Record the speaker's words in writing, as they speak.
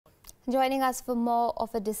Joining us for more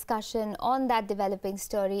of a discussion on that developing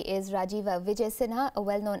story is Rajiva Vijaysinha, a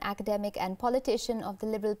well-known academic and politician of the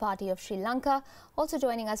Liberal Party of Sri Lanka. Also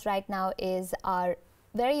joining us right now is our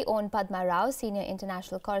very own Padma Rao, Senior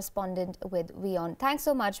International Correspondent with WION. Thanks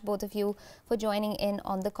so much, both of you, for joining in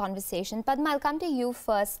on the conversation. Padma, I'll come to you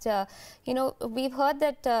first. We've heard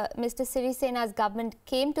that Mr. Sirisena's government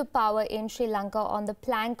came to power in Sri Lanka on the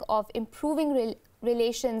plank of improving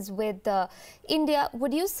relations with India.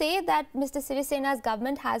 Would you say that Mr. Sirisena's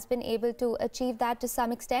government has been able to achieve that to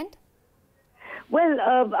some extent? Well,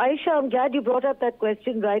 Aisha, I'm glad you brought up that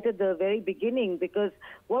question right at the very beginning, because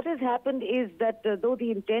what has happened is that though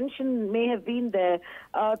the intention may have been there,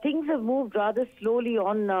 things have moved rather slowly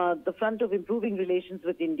on the front of improving relations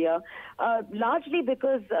with India, largely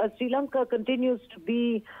because Sri Lanka continues to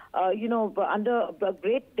be, under a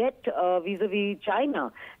great debt vis-a-vis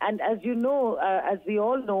China. And as you know, as we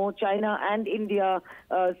all know, China and India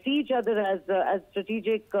see each other as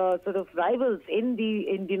strategic sort of rivals in the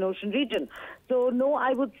Indian Ocean region. So no,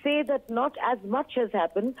 I would say that not as much has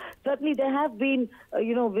happened. Certainly there have been,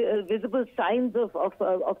 visible signs of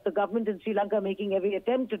the government in Sri Lanka making every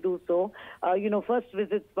attempt to do so. First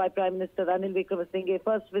visits by Prime Minister Ranil Wickremesinghe,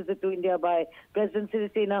 first visit to India by President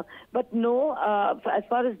Sirisena. But no, as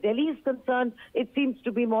far as Delhi is concerned, it seems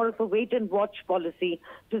to be more of a wait-and-watch policy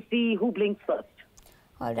to see who blinks first.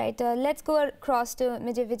 All right, let's go across to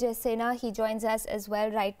Mr. Vijaysinha. He joins us as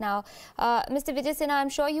well right now. Mr. Vijaysinha, I'm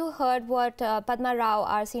sure you heard what Padma Rao,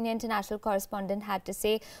 our senior international correspondent, had to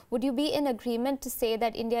say. Would you be in agreement to say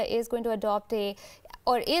that India is going to adopt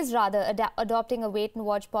adopting a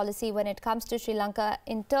wait-and-watch policy when it comes to Sri Lanka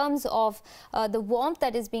in terms of the warmth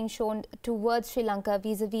that is being shown towards Sri Lanka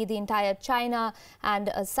vis-a-vis the entire China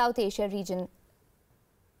and South Asia region?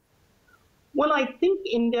 Well, I think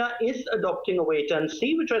India is adopting a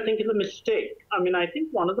wait-and-see, which I think is a mistake. I mean, I think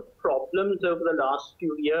one of the problems over the last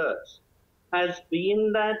few years has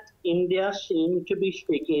been that India seemed to be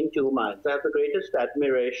speaking in two minds. I have the greatest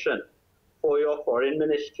admiration for your foreign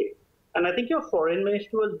ministry. And I think your foreign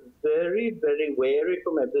ministry was very, very wary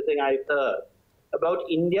from everything I've heard about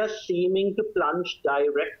India seeming to plunge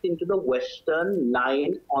direct into the Western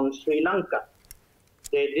line on Sri Lanka.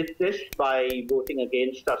 They did this by voting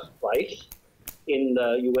against us twice in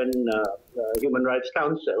the UN Human Rights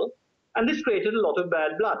Council, and this created a lot of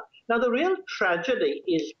bad blood. Now, the real tragedy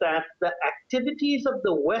is that the activities of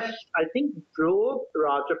the West, I think, drove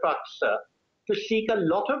Rajapaksa to seek a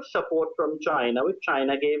lot of support from China, which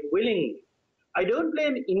China gave willingly. I don't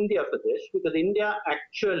blame India for this, because India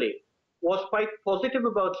actually was quite positive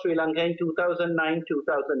about Sri Lanka in 2009,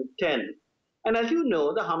 2010. And as you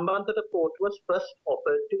know, the Hambantota Port was first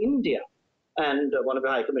offered to India. And one of the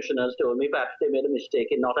high commissioners told me perhaps they made a mistake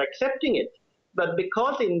in not accepting it. But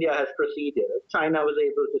because India has proceeded, China was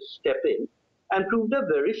able to step in and proved a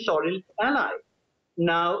very solid ally.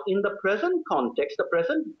 Now, in the present context, the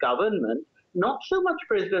present government, not so much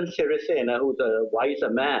President Sirisena, who's a wiser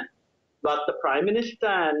man, but the Prime Minister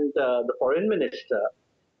and the Foreign Minister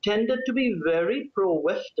tended to be very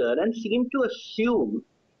pro-Western and seemed to assume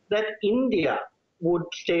that India would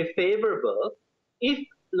stay favorable if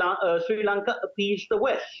Sri Lanka appeased the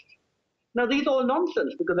West. Now, these are all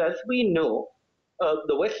nonsense, because as we know,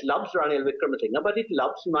 the West loves Ranil Wickremesinghe, but it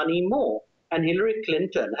loves money more. And Hillary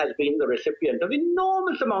Clinton has been the recipient of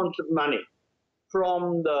enormous amounts of money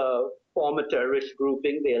from the former terrorist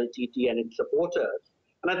grouping, the LTT, and its supporters.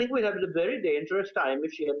 And I think we'd have a very dangerous time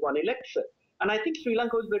if she had won election. And I think Sri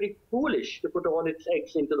Lanka was very foolish to put all its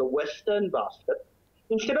eggs into the Western basket,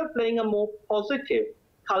 instead of playing a more positive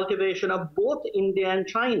cultivation of both India and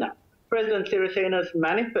China. President Sirisena's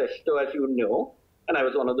manifesto, as you know, and I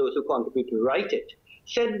was one of those who contributed to write it,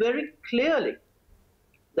 said very clearly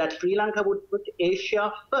that Sri Lanka would put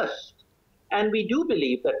Asia first. And we do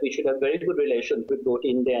believe that we should have very good relations with both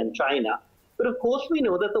India and China. But of course, we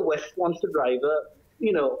know that the West wants to drive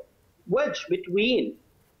a, wedge between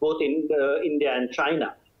both India and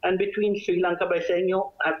China, and between Sri Lanka by saying you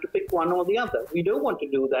have to pick one or the other. We don't want to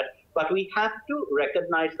do that, but we have to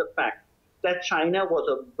recognize the fact that China was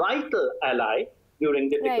a vital ally during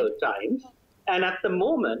difficult times. And at the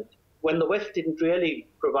moment, when the West didn't really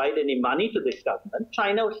provide any money to this government,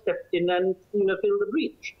 China stepped in and filled the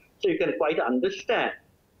breach. So you can quite understand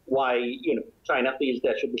why China feels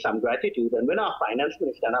there should be some gratitude. And when our finance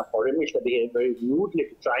minister and our foreign minister behaved very rudely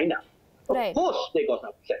to China, of course they got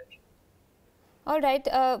upset. All right,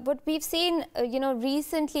 but we've seen,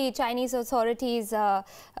 recently Chinese authorities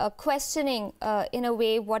questioning in a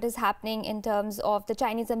way what is happening in terms of the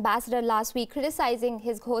Chinese ambassador last week criticizing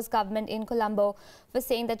his host government in Colombo for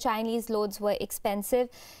saying that Chinese loads were expensive.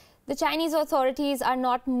 The Chinese authorities are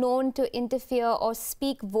not known to interfere or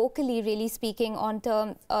speak vocally, really speaking, on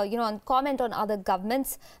on comment on other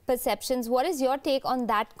governments' perceptions. What is your take on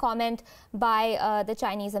that comment by the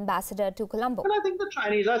Chinese ambassador to Colombo? Well, I think the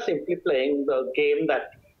Chinese are simply playing the game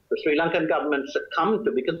that the Sri Lankan government succumbed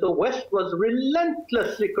to, because the West was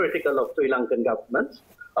relentlessly critical of Sri Lankan governments,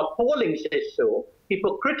 appallingly so,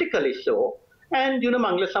 hypocritically so, and,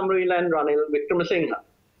 Mangala Samrila and Ranil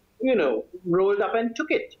Wickramasinghe, rolled up and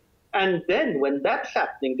took it. And then when that's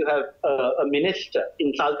happening, to have a minister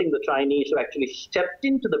insulting the Chinese who actually stepped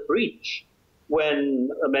into the breach when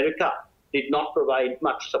America did not provide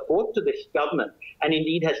much support to this government and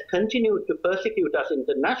indeed has continued to persecute us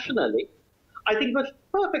internationally, I think it was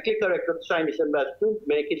perfectly correct of the Chinese ambassador to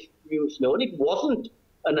make his views known. It wasn't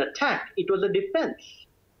an attack, it was a defense.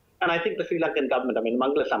 And I think the Sri Lankan government,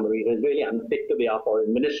 Mangala Samrila is really unfit to be our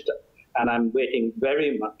foreign minister. And I'm waiting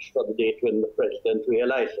very much for the date when the president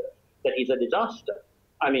realizes that he's a disaster.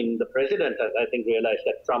 The president, I think, realized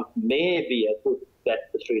that Trump may be a good bet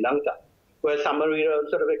for Sri Lanka, where Samrila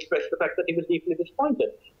sort of expressed the fact that he was deeply disappointed.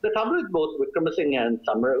 The trouble with both Wickramasinghe and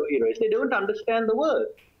Samrila is they don't understand the word.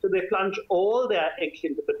 So they plunge all their eggs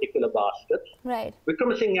into particular baskets. Right.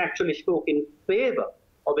 Wickramasinghe actually spoke in favor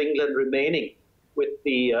of England remaining with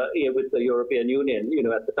the European Union,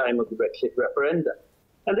 at the time of the Brexit referendum.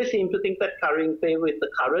 And they seem to think that currying favor with the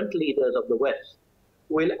current leaders of the West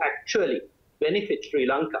will actually benefit Sri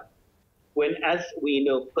Lanka, when, as we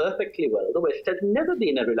know perfectly well, the West has never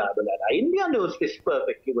been a reliable ally. India knows this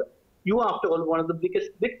perfectly well. You, after all, one of the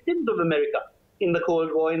biggest victims of America in the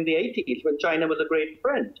Cold War in the 80s, when China was a great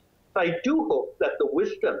friend. So I do hope that the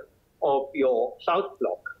wisdom of your South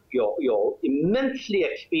Bloc, your immensely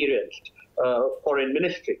experienced foreign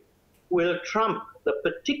ministry, will trump the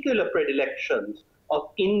particular predilections of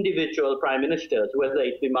individual prime ministers, whether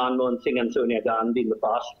it be Manmohan Singh and Sonia Gandhi in the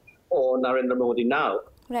past or Narendra Modi now,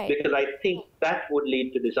 right. Because I think that would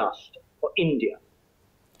lead to disaster for India.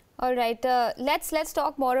 All right, let's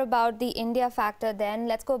talk more about the India factor then.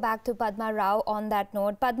 Let's go back to Padma Rao on that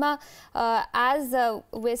note. Padma, as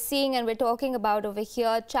we're seeing and we're talking about over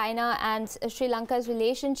here, China and Sri Lanka's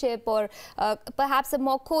relationship, or perhaps a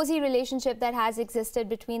more cozy relationship that has existed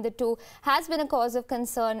between the two, has been a cause of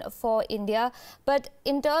concern for India. But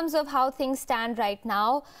in terms of how things stand right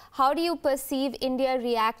now, how do you perceive India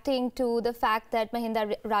reacting to the fact that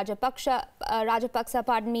Mahinda Rajapaksa,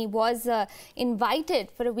 was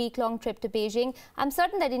invited for a week-long trip to Beijing? I'm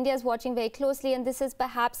certain that India is watching very closely, and this is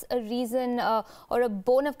perhaps a reason or a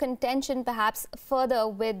bone of contention perhaps further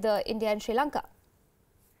with India and Sri Lanka.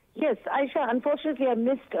 Yes, Aisha, unfortunately I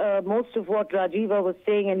missed most of what Rajiva was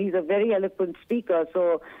saying, and he's a very eloquent speaker,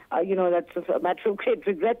 so, that's a matter of great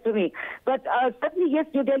regret to me. But certainly, yes,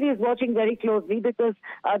 New Delhi is watching very closely because,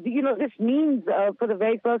 this means for the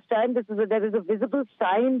very first time, there is a visible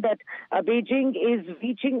sign that Beijing is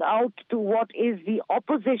reaching out to what is the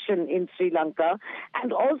opposition in Sri Lanka,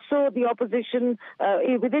 and also the opposition,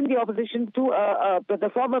 within the opposition to the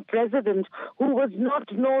former president, who was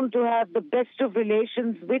not known to have the best of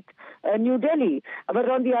relations with New Delhi. But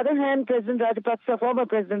on the other hand, former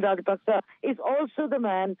President Rajapaksa, is also the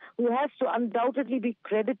man who has to undoubtedly be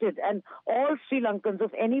credited, and all Sri Lankans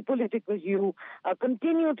of any political hue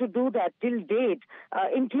continue to do that till date,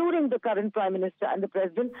 including the current Prime Minister and the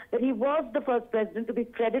President, that he was the first President to be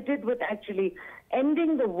credited with actually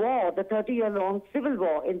ending the war, the 30-year-long civil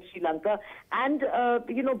war in Sri Lanka, and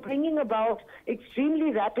bringing about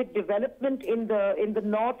extremely rapid development in the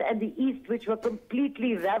north and the east, which were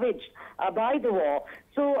completely ravaged by the war.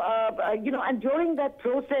 So, and during that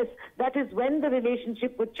process, that is when the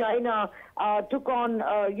relationship with China took on,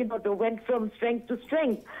 went from strength to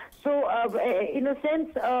strength. So, in a sense,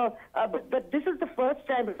 but this is the first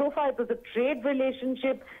time. So far, it was a trade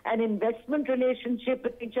relationship, an investment relationship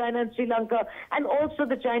between China and Sri Lanka, and also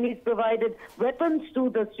the Chinese provided weapons to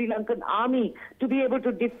the Sri Lankan army to be able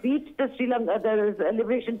to defeat the the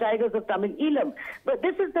Liberation Tigers of Tamil Eelam. But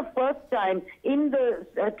this is the first time in the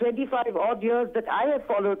 25 odd years that I have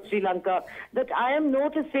followed Sri Lanka that I am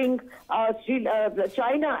noticing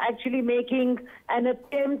China actually making an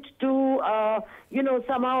attempt to,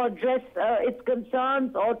 somehow address its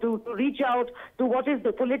concerns or to reach out to what is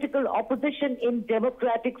the political opposition in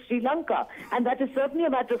democratic Sri Lanka. And that is certainly a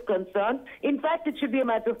matter of concern. In fact, it should be a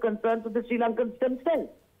matter of concern for the Sri Lankans themselves.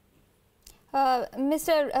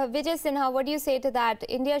 Mr. Vijay Sinha, what do you say to that?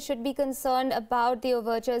 India should be concerned about the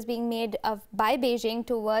overtures being made by Beijing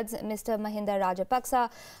towards Mr. Mahinda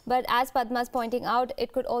Rajapaksa. But as Padma is pointing out,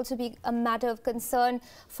 it could also be a matter of concern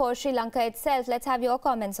for Sri Lanka itself. Let's have your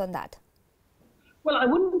comments on that. Well, I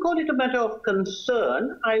wouldn't call it a matter of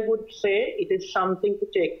concern. I would say it is something to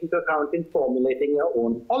take into account in formulating your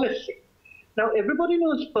own policy. Now, everybody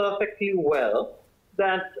knows perfectly well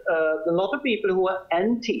that a lot of people who were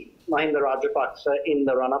anti-Mahinda Rajapaksa in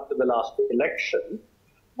the run-up to the last election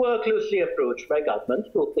were closely approached by governments,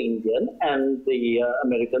 both the Indian and the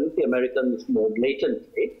Americans more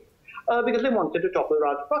blatantly, because they wanted to topple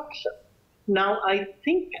Rajapaksa. Now, I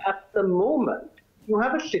think at the moment, you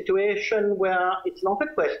have a situation where it's not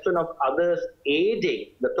a question of others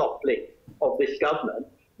aiding the toppling of this government.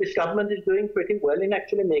 This government is doing pretty well in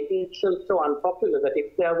actually making itself so unpopular that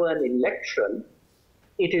if there were an election,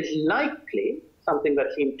 it is likely, something that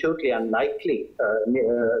seemed totally unlikely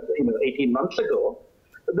 18 months ago,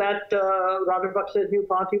 that Rajapaksa's new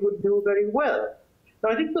party would do very well. Now,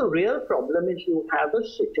 I think the real problem is you have a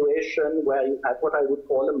situation where you have what I would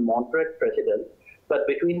call a moderate president, but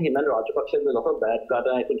between him and Rajapaksa, there's a lot of bad blood,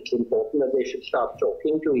 and I think it's important that they should start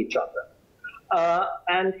talking to each other.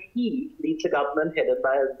 And he leads a government headed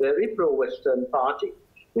by a very pro-Western party,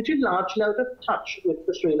 which is largely out of touch with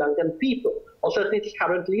the Sri Lankan people, or certainly its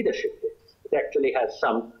current leadership is. It actually has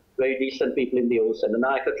some very decent people in the old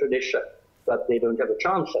Senanayaka tradition, but they don't have a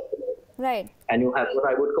chance at the moment. Right. And you have what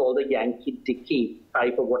I would call the Yankee-Dickey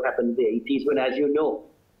type of what happened in the 80s, when, as you know,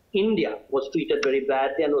 India was treated very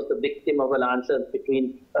badly and was the victim of alliances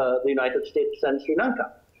between the United States and Sri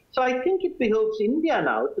Lanka. So I think it behoves India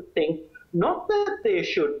now to think not that they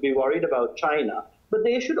should be worried about China, but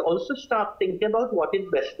they should also start thinking about what is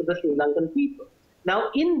best for the Sri Lankan people. Now,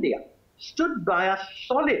 India stood by us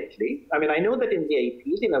solidly. I mean, I know that in the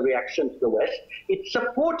 80s, in a reaction to the West, it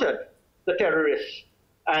supported the terrorists,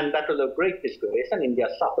 and that was a great disgrace, and India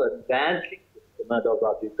suffered badly with the murder of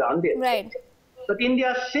Rajiv Gandhi. Right. But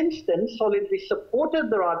India since then solidly supported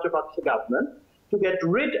the Rajapaksa government to get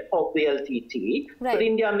rid of the LTT. Right. But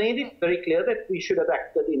India made it very clear that we should have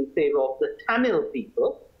acted in favor of the Tamil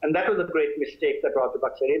people. And that was a great mistake that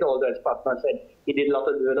Rajapaksa did, although, as Padma said, he did a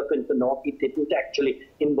lot of development in the north. He didn't actually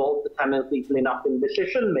involve the Tamil people enough in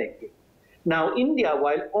decision-making. Now, India,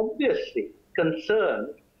 while obviously concerned,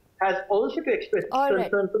 has also to express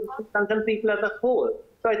concern for the Sri Lankan people as a whole.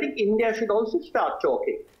 So I think India should also start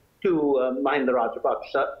talking to Mahinda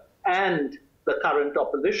Rajapaksa and the current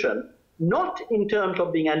opposition, not in terms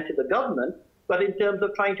of being anti the government, but in terms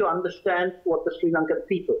of trying to understand what the Sri Lankan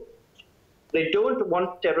people. They don't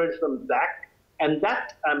want terrorism back, and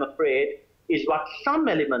that, I'm afraid, is what some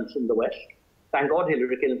elements in the West, thank God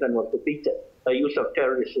Hillary Clinton was defeated, the use of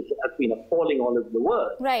terrorists has been appalling all over the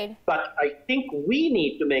world. Right. But I think we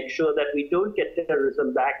need to make sure that we don't get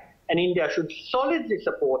terrorism back, and India should solidly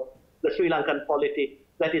support the Sri Lankan polity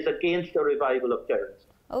that is against the revival of terrorism.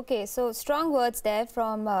 Okay, so strong words there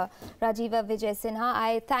from Rajiva Vijay Sinha.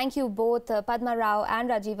 I thank you both, Padma Rao and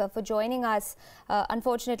Rajiva, for joining us.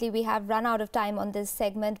 Unfortunately, we have run out of time on this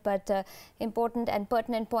segment, but important and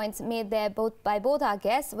pertinent points made there by both our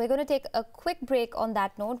guests. We're going to take a quick break on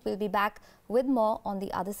that note. We'll be back with more on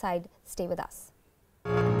the other side. Stay with us.